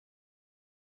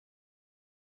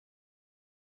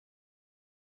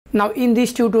Now in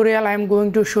this tutorial I am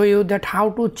going to show you that how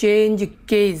to change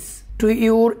case to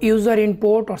your user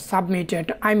input or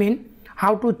submitted. I mean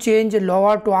how to change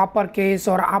lower to uppercase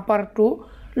or upper to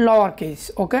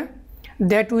lowercase. Okay,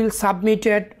 that will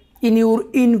submitted in your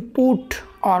input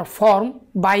or form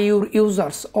by your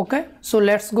users. Okay, so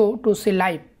let's go to see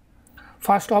live.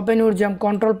 First open your Jump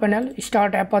control panel,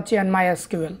 start Apache and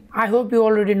MySQL. I hope you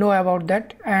already know about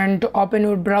that. And open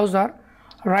your browser,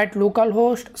 write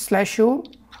localhost / your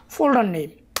folder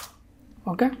name.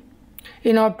 Okay,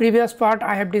 in our previous part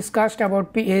I have discussed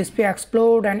about PHP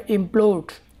explode and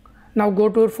implode. Now go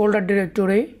to your folder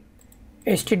directory,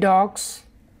 htdocs,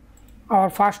 our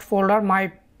first folder,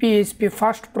 my PHP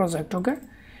first project. Okay,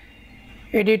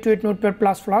 edit with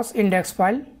notepad++ index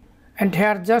file, and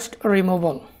here just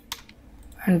removable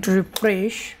and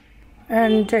refresh,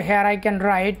 and here I can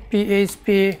write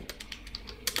PHP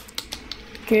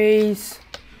case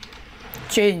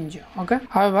change. Okay,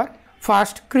 however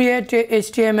first create a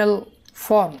HTML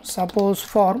form, suppose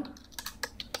form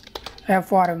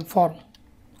form.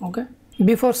 Okay,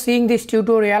 before seeing this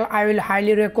tutorial I will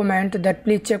highly recommend that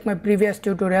please check my previous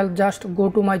tutorial. Just go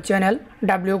to my channel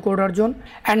ucwords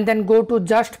and then go to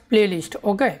just playlist.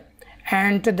 Okay,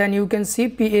 and then you can see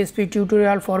PHP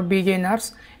tutorial for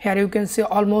beginners. Here you can see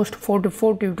almost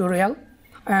 44 tutorial,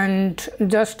 and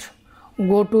just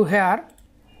go to here,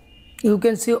 you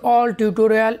can see all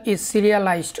tutorial is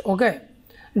serialized. Okay,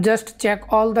 just check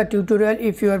all the tutorial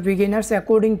if you are beginners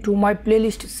according to my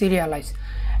playlist serialized,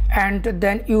 and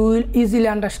then you will easily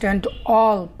understand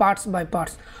all parts by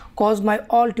parts, cause my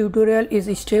all tutorial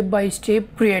is step by step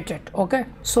created. Okay,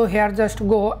 so here just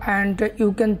go and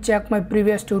you can check my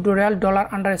previous tutorial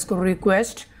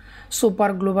 $_request,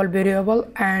 super global variable,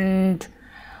 and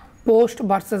post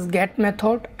versus get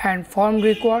method, and form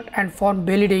record and form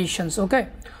validations. Okay,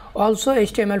 also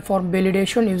HTML form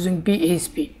validation using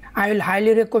PHP. I will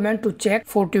highly recommend to check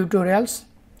 4 tutorials.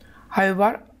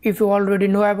 However, if you already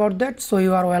know about that, so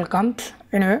you are welcomed.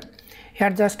 Anyway, here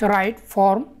just write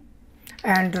form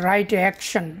and write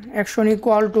action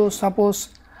equal to, suppose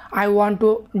I want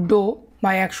to do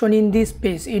my action in this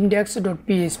page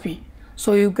index.php,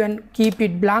 so you can keep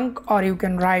it blank or you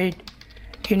can write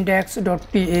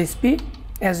index.php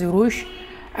as you wish,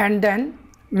 and then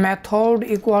method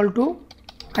equal to,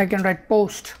 I can write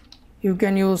post, you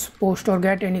can use post or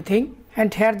get anything,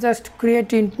 and here just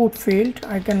create input field.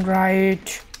 I can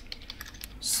write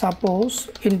suppose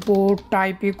input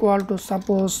type equal to,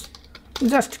 suppose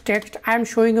just text. I am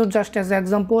showing you just as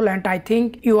example, and I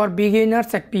think you are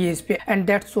beginners at PHP, and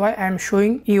that's why I am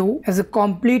showing you as a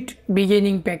complete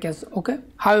beginning package. Okay,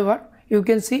 however you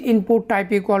can see input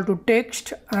type equal to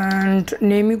text and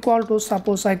name equal to,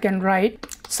 suppose I can write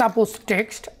suppose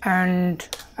text, and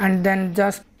then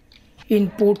just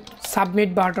input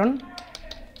submit button,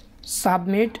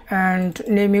 submit, and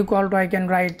name equal to, I can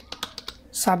write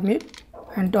submit,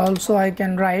 and also I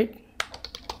can write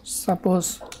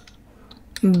suppose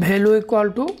value equal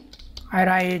to, I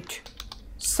write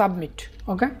submit.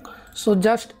 Okay, so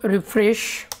just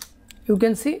refresh, you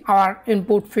can see our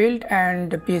input field and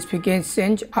PHP case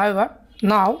change. However,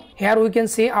 now here we can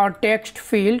see our text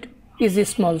field is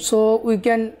small, so we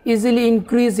can easily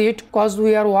increase it because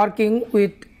we are working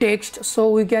with text, so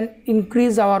we can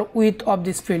increase our width of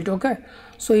this field. Okay,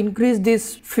 so increase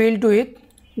this field width.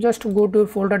 Just go to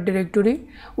folder directory,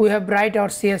 we have write our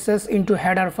CSS into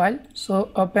header file, so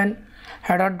open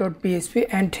header.php,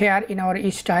 and here in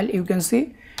our style you can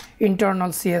see internal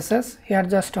CSS. Here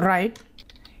just write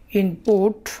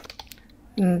input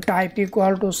type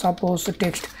equal to, suppose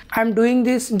text. I'm doing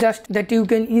this just that you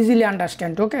can easily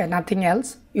understand. Okay, nothing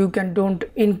else. You can don't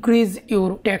increase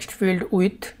your text field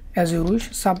width as you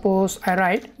wish. Suppose I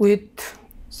write width,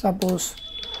 suppose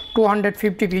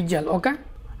 250 pixel. Okay,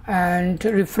 and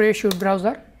refresh your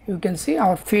browser, you can see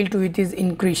our field width is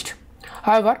increased.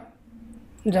 However,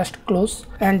 just close,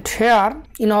 and here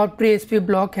in our PHP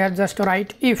block, here just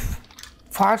write if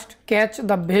first catch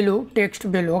the value, text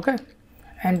value. Okay,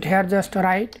 and here just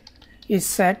write is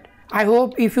set. I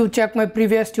hope if you check my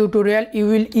previous tutorial you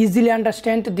will easily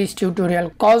understand this tutorial,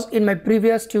 cause in my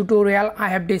previous tutorial I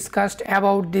have discussed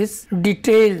about this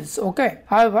details. Okay,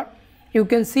 however you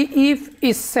can see if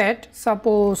is set,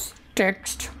 suppose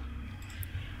text,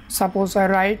 suppose I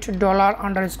write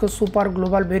 $_ super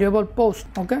global variable post.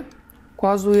 Okay,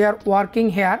 because we are working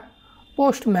here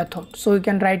post method, so we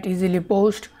can write easily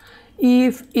post.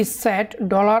 If is set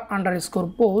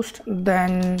 $_ post,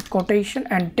 then quotation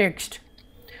and text,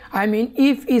 I mean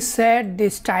if is set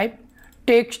this type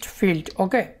text field.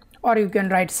 Okay, or you can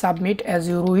write submit as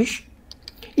you wish.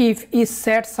 If is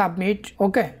set submit,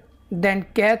 okay, then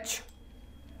catch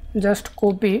just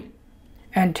copy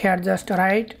and here just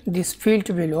write this field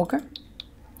value. Okay,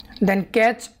 then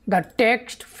catch the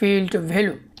text field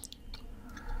value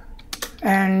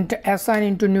and assign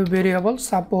into new variable,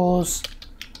 suppose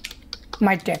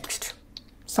my text,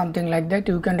 something like that.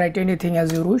 You can write anything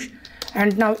as you wish.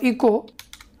 And now echo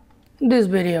this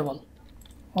variable.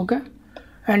 Okay,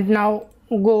 and now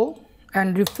go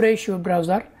and refresh your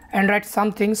browser and write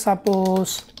something,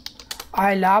 suppose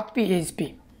I love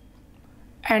PHP,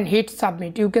 and hit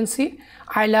submit. You can see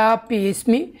I love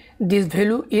PHP, this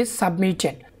value is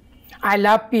submitted. I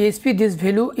love PHP, this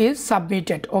value is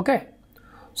submitted. Okay,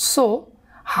 so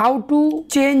how to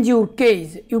change your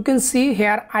case? You can see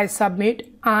here I submit,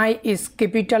 I is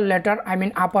capital letter, I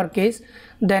mean uppercase,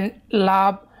 then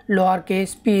love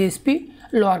lowercase, PHP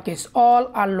lowercase, all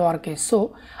are lowercase.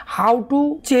 So how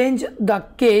to change the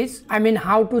case, I mean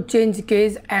how to change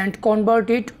case and convert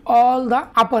it all the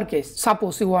uppercase?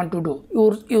 Suppose you want to do,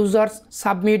 your users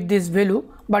submit this value,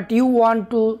 but you want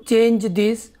to change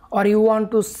this, or you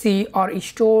want to see or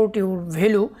store your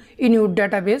value in your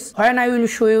database. When I will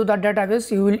show you the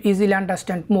database, you will easily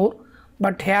understand more,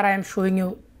 but here I am showing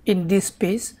you in this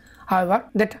page. However,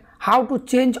 that how to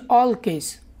change all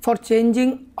case. For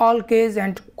changing all case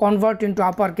and convert into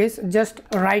uppercase, just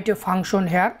write a function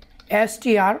here,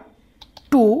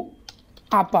 strtoupper.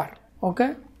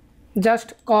 Okay,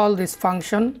 just call this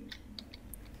function.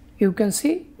 You can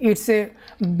see it's a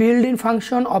built-in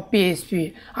function of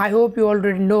PHP. I hope you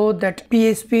already know that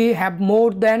PHP have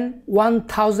more than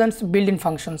 1000 built-in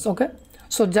functions. Okay,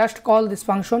 so just call this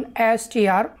function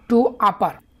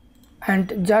strtoupper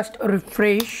and just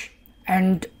refresh,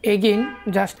 and again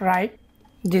just write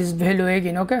this value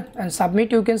again. Okay, and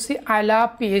submit. You can see I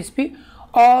love PHP,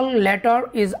 all letter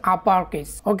is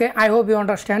uppercase. Okay, I hope you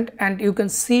understand, and you can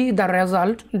see the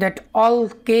result that all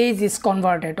case is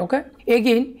converted. Okay,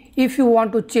 again if you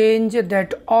want to change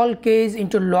that all case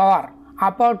into lower,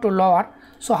 upper to lower,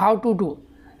 so how to do?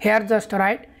 Here just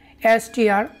write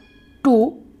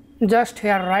str2, just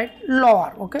here write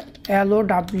lower. Okay, lower,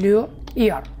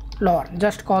 lower,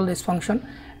 just call this function,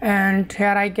 and here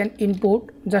I can input,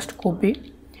 just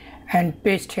copy and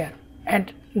paste here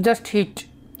and just hit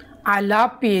I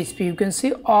love PHP. You can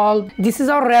see all this is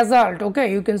our result.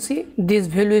 Okay, you can see this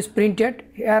value is printed.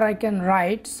 Here I can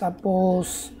write,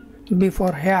 suppose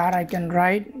before here I can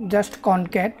write just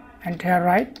concat and here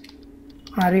write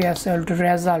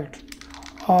result,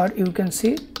 or you can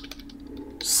see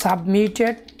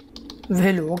submitted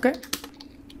value. Okay,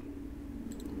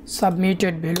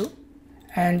 submitted value,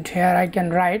 and here I can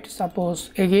write suppose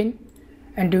again,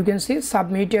 and you can see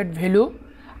submitted value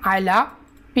I love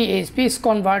PHP is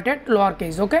converted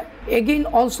lowercase. Okay, again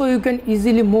also you can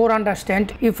easily more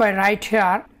understand if I write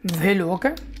here value.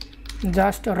 Okay,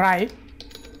 just write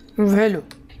value.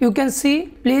 You can see,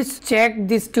 please check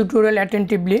this tutorial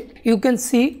attentively. You can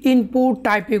see input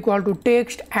type equal to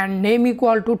text and name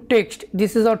equal to text.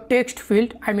 This is our text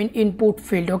field, I mean input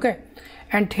field. Okay,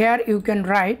 and here you can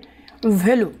write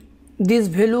value. This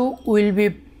value will be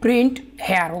print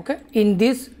here. Okay, in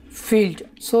this field.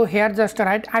 So here just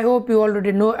write, I hope you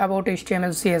already know about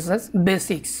HTML CSS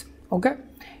basics. Okay,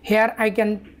 here I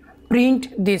can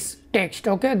print this text.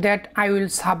 Okay, that I will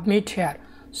submit here.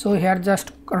 So here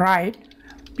just write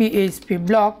PHP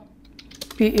block,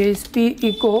 PHP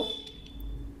echo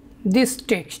this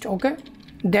text. Okay,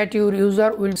 that your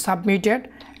user will submit it,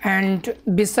 and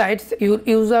besides your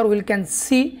user will can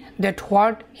see that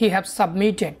what he have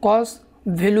submitted, cause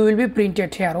value will be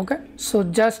printed here. Okay, so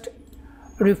just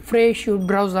refresh your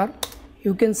browser.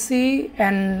 You can see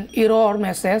an error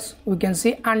message. We can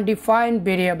see undefined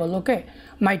variable. Okay,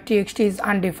 my text is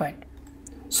undefined.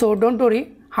 So don't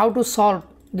worry how to solve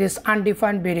this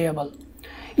undefined variable.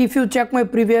 If you check my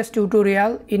previous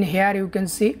tutorial, in here you can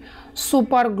see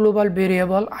super global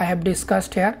variable I have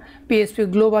discussed here,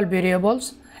 PHP global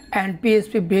variables and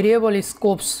PHP variable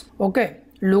scopes. Okay,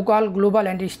 local, global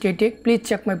and static. Please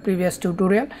check my previous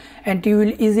tutorial and you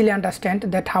will easily understand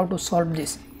that how to solve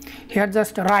this. Here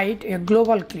just write a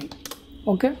global key.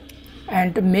 Okay,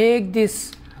 and make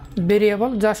this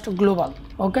variable just global.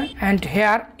 Okay, and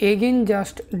here again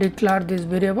just declare this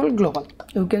variable global.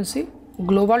 You can see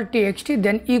global txt,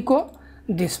 then echo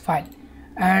this file,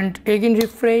 and again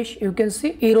refresh. You can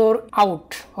see error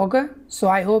out. Okay, so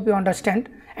I hope you understand,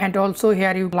 and also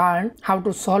here you learn how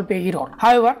to solve a error.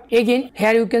 However, again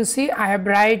here you can see I have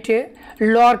write a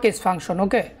lowercase function.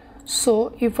 Okay,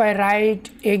 so if I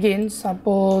write again,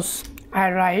 suppose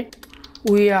I write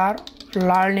we are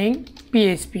learning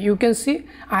PHP, you can see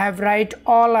I have write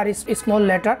all are small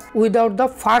letter without the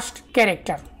first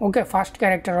character. Okay, first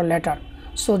character or letter.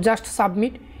 So just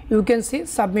submit. you can see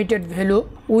submitted value.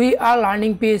 We are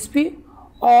learning PHP,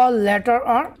 all letter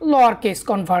are lowercase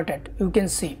converted, you can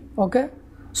see. Okay,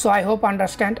 so I hope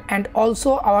understand. And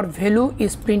also our value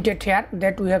is printed here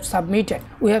that we have submitted.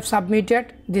 We have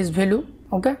submitted this value.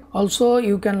 Okay, also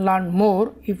you can learn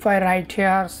more. If I write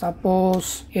here,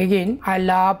 suppose again I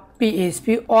love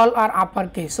PHP, all are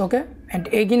uppercase. Okay, and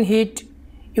again hit,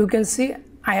 you can see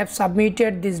I have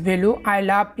submitted this value, I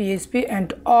love PHP,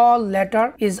 and all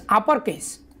letter is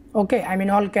uppercase. Okay, I mean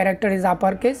all character is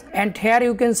uppercase, and here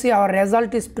you can see our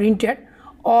result is printed,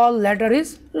 all letter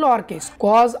is lowercase,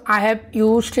 cause I have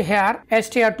used here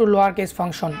str to lowercase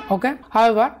function. Okay,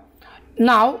 however,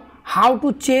 now how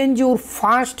to change your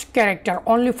first character,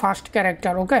 only first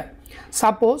character. Okay,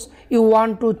 suppose you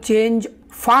want to change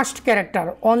first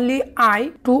character only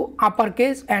I to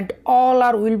uppercase and all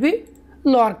are will be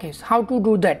lowercase. How to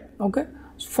do that? Okay,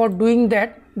 for doing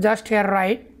that, just here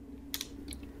write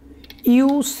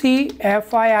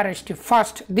ucfirst,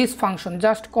 first, this function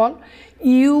just call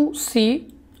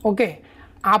uc, okay,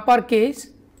 uppercase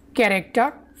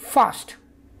character first,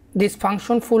 this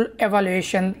function full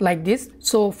evaluation like this.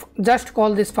 So just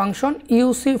call this function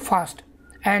uc first,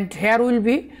 and here will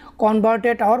be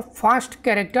converted our first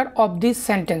character of this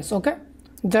sentence. Okay,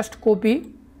 just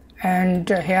copy, and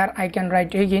here I can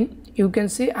write again, you can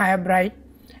see I have write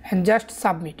and just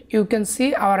submit. You can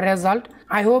see our result.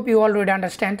 I hope you already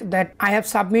understand that I have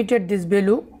submitted this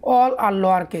value, all are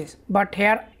lowercase, but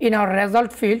here in our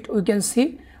result field we can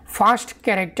see first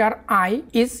character I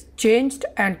is changed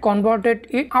and converted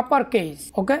it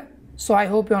uppercase. Okay, so I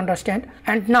hope you understand.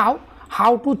 And now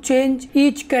how to change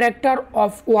each character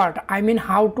of word, I mean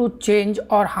how to change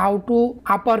or how to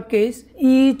uppercase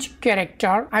each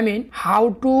character, I mean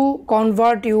how to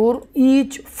convert your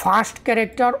each first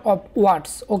character of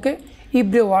words. Okay,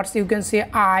 every words you can say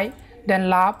I, then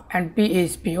love and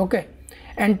PHP. Okay,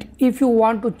 and if you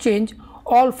want to change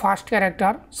all first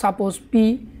character, suppose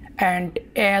P and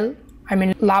L, I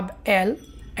mean love L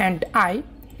and I,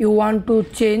 you want to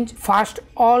change first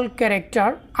all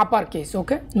character uppercase.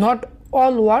 Okay, not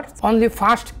all words, only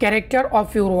first character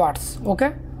of your words.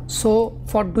 Okay, so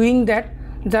for doing that,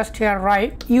 just here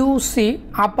write uc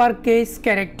uppercase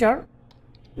character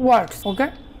words.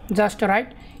 Okay, just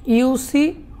write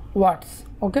uc words.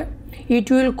 Okay, it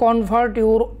will convert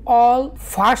your all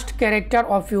first character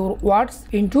of your words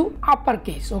into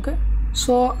uppercase. Okay,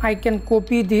 so I can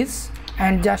copy this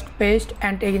and just paste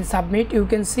and again submit. You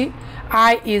can see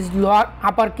I is lower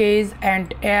uppercase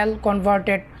and L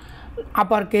converted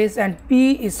uppercase and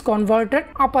P is converted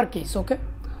uppercase. Okay,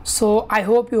 so I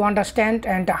hope you understand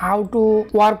and how to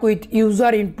work with user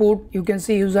input. You can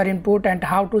see user input and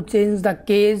how to change the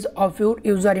case of your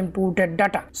user inputted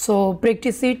data. So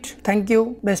practice it. Thank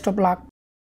you, best of luck.